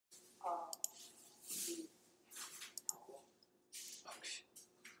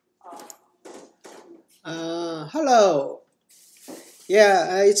Hello.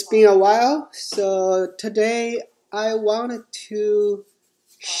 Yeah, it's been a while. So today I wanted to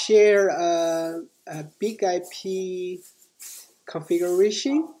share a big IP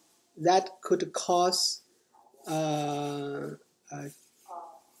configuration that could cause a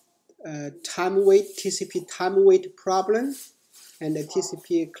time wait TCP time wait problem and a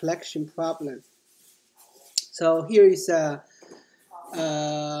TCP collection problem. So here is a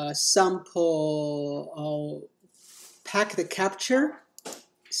sample packet capture.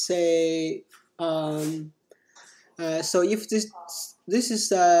 Say so if this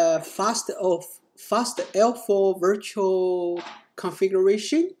is a fast L4 virtual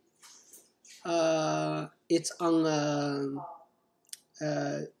configuration, it's on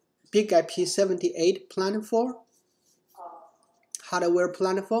big IP 78 platform, hardware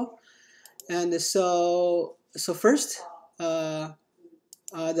platform, and so first the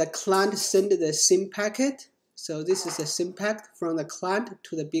client send the SIM packet. So this is a SIM packet from the client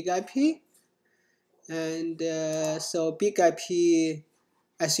to the big IP. And so big IP,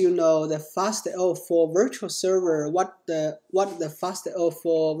 as you know, the fast L4 virtual server, what the fast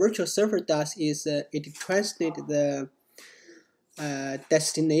L4 virtual server does is it translates the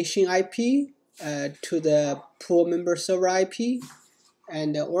destination IP to the pool member server IP,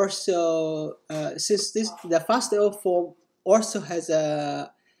 and also since the fast L4 also has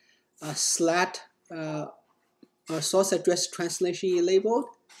a SLAT source address translation enabled,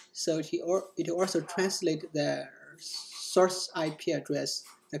 so it also translates the source IP address,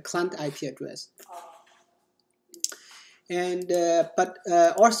 the client IP address. And but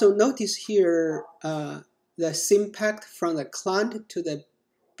also notice here the SIM packet from the client to the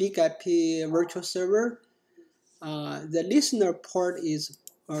big IP virtual server. The listener port is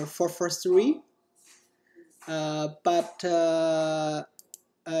 443, but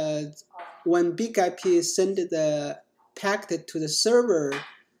when big IP send the packet to the server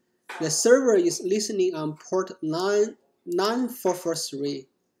is listening on port 9443.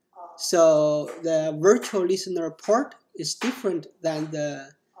 So the virtual listener port is different than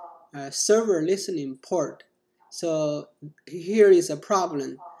the server listening port. So here is a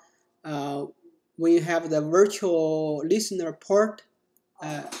problem. When you have the virtual listener port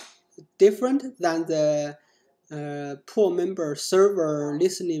different than the pool member server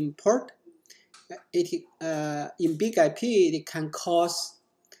listening port, it in big IP it can cause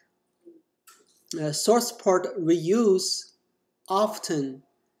source port reuse often.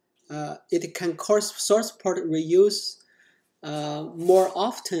 It can cause source port reuse more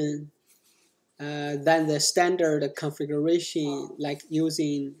often than the standard configuration, like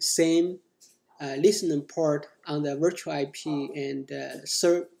using same listening port on the virtual IP and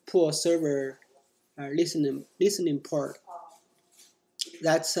pool server listening port.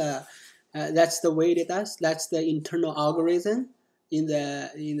 That's the way it does. That's the internal algorithm in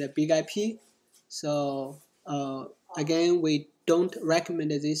the big IP. So again, we don't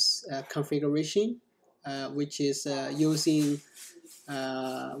recommend this configuration, which is using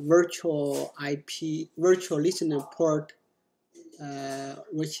virtual listening port,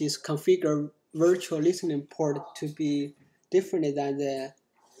 which is configured virtual listening port to be different than the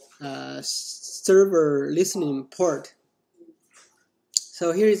server listening port.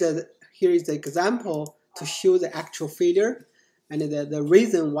 So here is the example to show the actual failure and the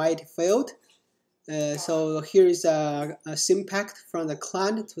reason why it failed. So here is a SIM packet from the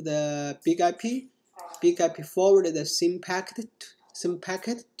client to the big IP. Big IP forwarded the SIM packet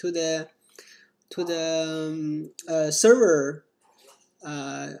to the server,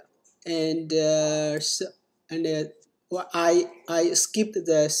 well, I skipped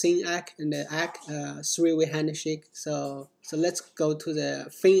the SYN ACK and the ACK three-way handshake. So let's go to the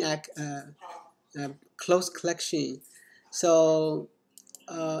FIN ACK close collection. So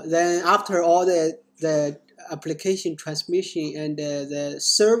then after all the application transmission and the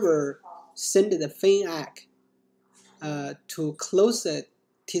server send the FIN ACK to close the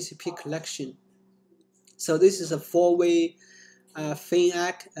TCP collection. So this is a four-way FIN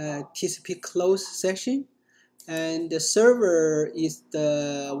ACK TCP close session, and the server is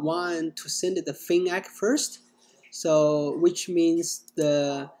the one to send the FIN ACK first. So which means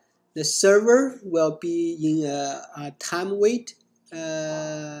the server will be in a time wait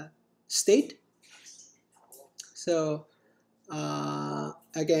state. So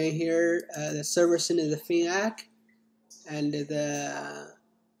again here the server sends the FIN ACK, and the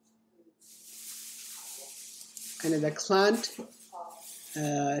client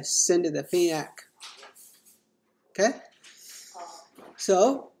send the FIN ACK. Okay,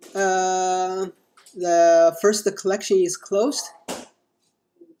 so the first collection is closed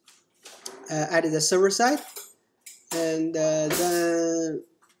at the server side, And then,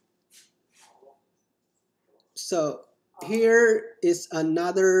 so here is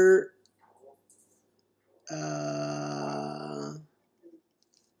another,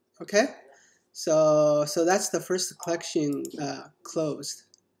 okay. So that's the first collection closed.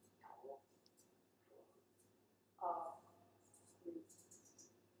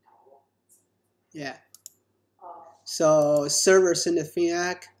 Yeah. So server send a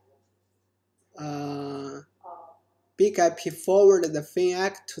FINAC, big IP forwarded the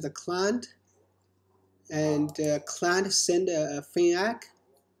FINAC to the client, and client send a FINAC.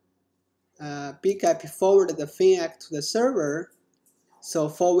 Big IP forwarded the FINAC to the server. So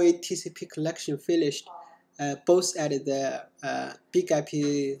four-way TCP collection finished, both at the big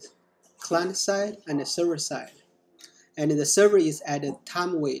IP client side and the server side. And the server is at a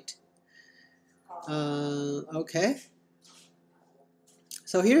time wait. Okay.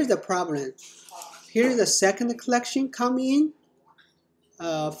 So here's the problem. Here's the second collection coming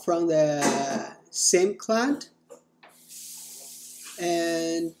in from the same client,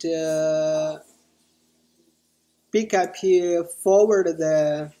 and big IP forward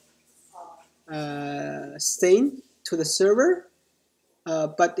the same to the server,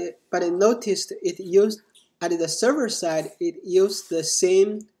 but it noticed it used at the server side. It used the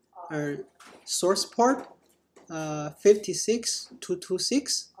same source port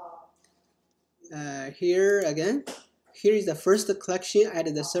 56226. Here again, here is the first collection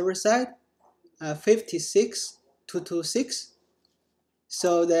at the server side, 56226.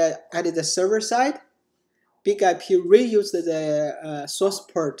 So at the server side, big IP reused the source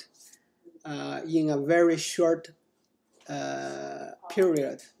port in a very short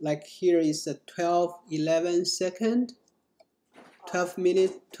period. Like here is a 12:11 second, 12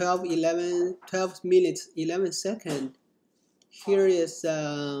 minutes, 12 minutes, 11 second. Here is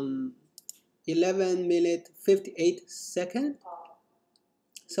 11 minute 58 second.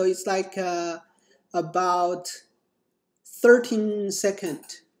 So it's like about 13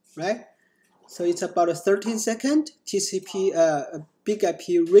 second, right? So it's about a 13 second. TCP big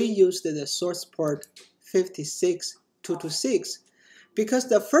IP reused the source port 56226 because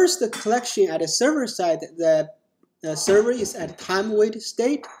the first collection at the server side, the server is at time wait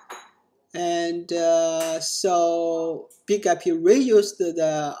state, and so big IP reused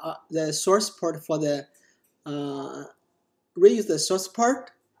the source port for the reuse the source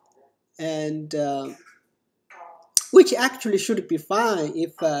port, and which actually should be fine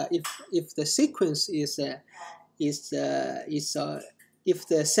if the sequence is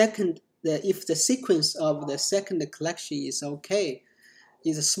if the sequence of the second collection is okay,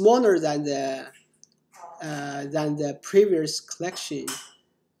 is smaller than the previous collection.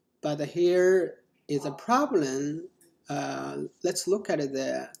 But here is a problem. Let's look at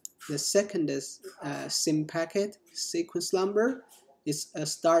the second SIM packet sequence number. It's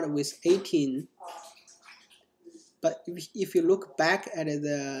start with 18. But if you look back at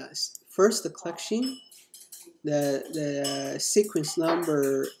the first collection, the sequence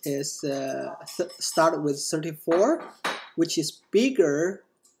number is start with 34, which is bigger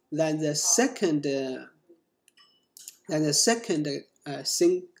than the second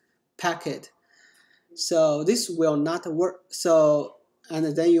SIM packet. So this will not work. So,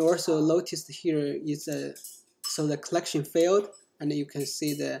 and then you also noticed here is so the collection failed, and you can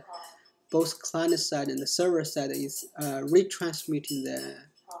see the both client side and the server side is retransmitting the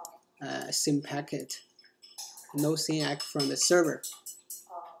SIM packet, no SYNAC from the server.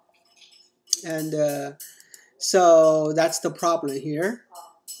 And so that's the problem here.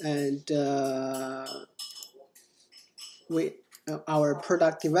 And our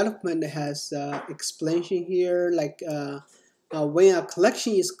product development has explanation here, like when a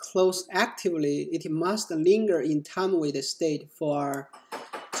collection is closed actively, it must linger in time wait state for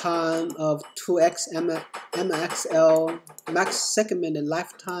time of 2x MXL max segment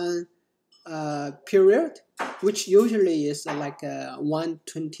lifetime period, which usually is like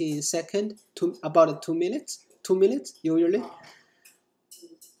 120 second to about 2 minutes usually.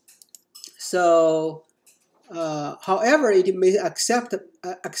 So however, it may accept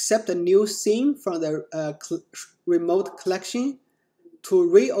a new SIM from the remote collection to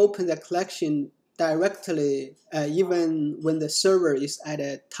reopen the collection directly, even when the server is at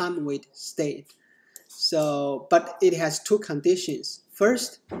a time wait state. So, but it has two conditions.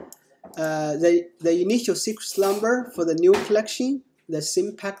 First, the initial sequence number for the new collection, the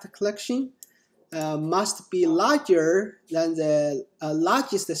SIM packet collection, must be larger than the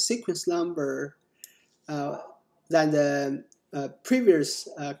largest sequence number than the previous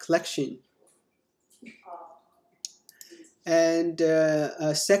collection. And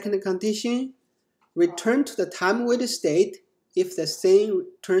a second condition, return to the time-weighted state if the thing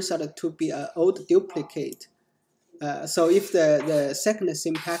turns out to be an old duplicate. So if the second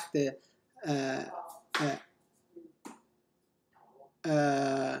SIM packet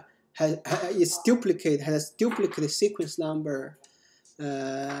has duplicate sequence number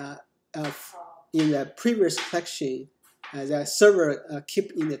in the previous collection, the server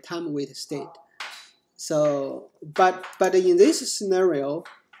keep in the time-weighted state. So, but in this scenario,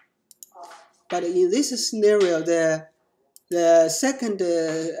 the second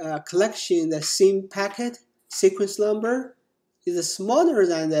collection, the SIM packet sequence number, is smaller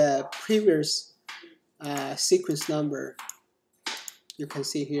than the previous sequence number. You can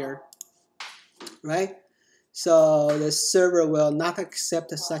see here, right? So the server will not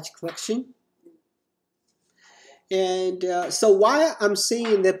accept such collection. And so why I'm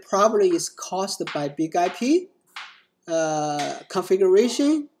saying that probably is caused by big IP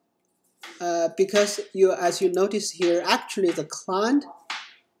configuration, because as you notice here, actually the client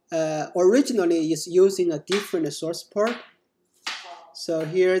originally is using a different source port. So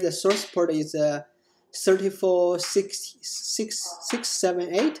here the source port is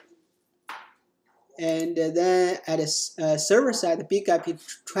 34.678, and then at the server side, the big IP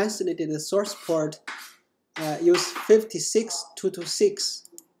translated the source port use 56.226,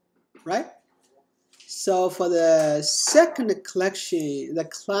 right? So for the second collection, the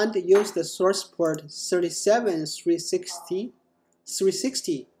client used the source port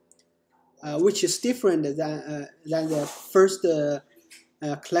 37.360, which is different than the first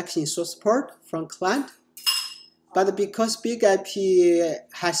collection source port from client. But because big IP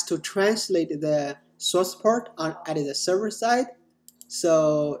has to translate the source port at the server side,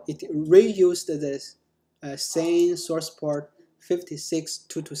 so it reused the same source port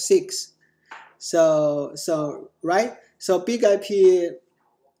 56.226. So right. So big IP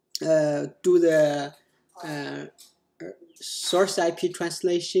do the source IP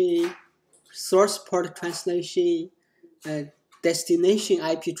translation, source port translation, destination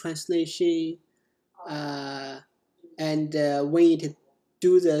IP translation, and when it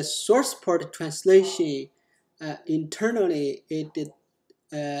do the source port translation, internally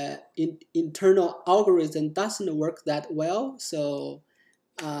internal algorithm doesn't work that well. So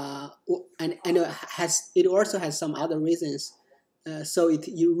and it also has some other reasons. So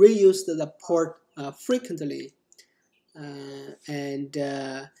you reuse the port frequently, and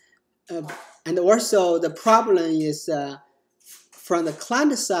also the problem is from the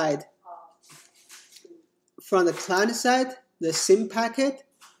client side. The SIM packet,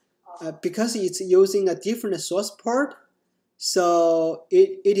 because it's using a different source port, so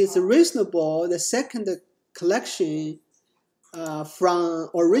it is reasonable the second collection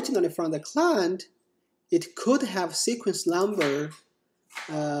originally from the client, it could have sequence number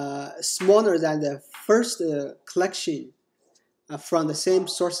smaller than the first collection from the same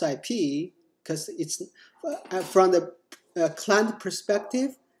source IP, because it's from the client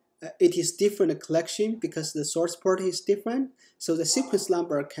perspective, it is different collection because the source port is different. So the sequence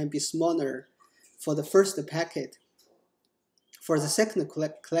number can be smaller for the first packet, for the second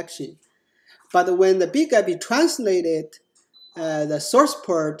collection. But when the big IP translated the source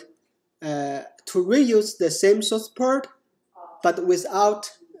port to reuse the same source port, but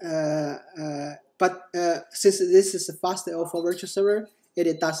without, since this is a fast L4 virtual server,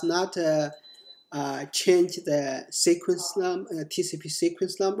 it does not change the sequence TCP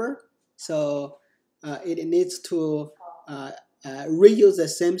sequence number. So it needs to reuse the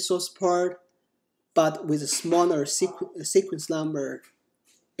same source port, but with a smaller sequence number,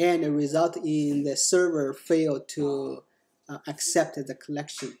 and result in the server fail to accept the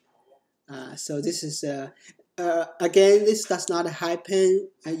collection. So this is again, this does not happen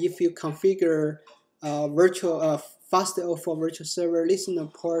if you configure fast L4 virtual server listener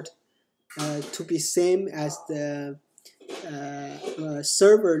port to be same as the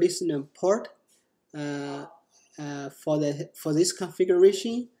server listener port for this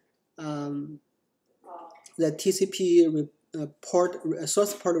configuration. The TCP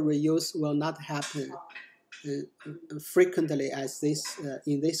source port reuse will not happen frequently as this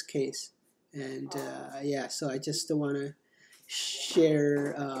in this case. And yeah, so I just want to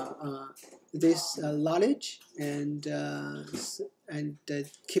share this knowledge, and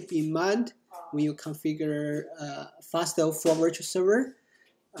keep in mind when you configure fast L4 virtual server,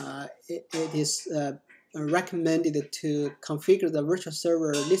 it is recommended to configure the virtual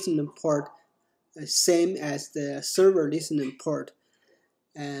server listening port same as the server listening port.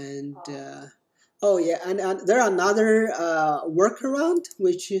 And oh yeah, and there are another workaround,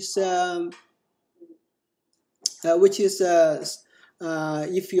 which is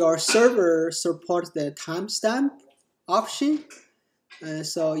if your server supports the timestamp option,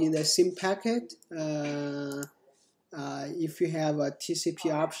 so in the same packet, if you have a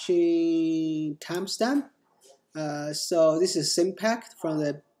TCP option timestamp, so this is same packet from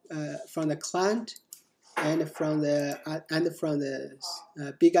the client and from the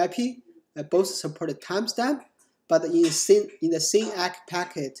big IP, both support a timestamp, but in the same ACK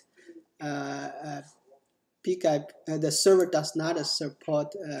packet, big IP, the server does not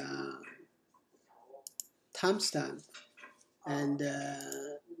support timestamp, and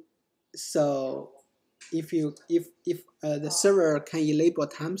so if the server can enable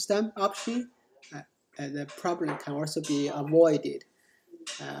timestamp option, the problem can also be avoided.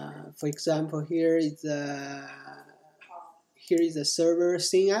 For example, here is a server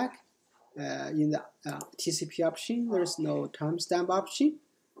SYNAC. In the TCP option, there is no timestamp option,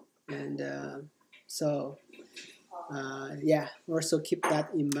 and so yeah, also keep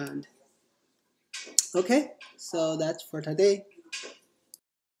that in mind. Okay, so that's for today.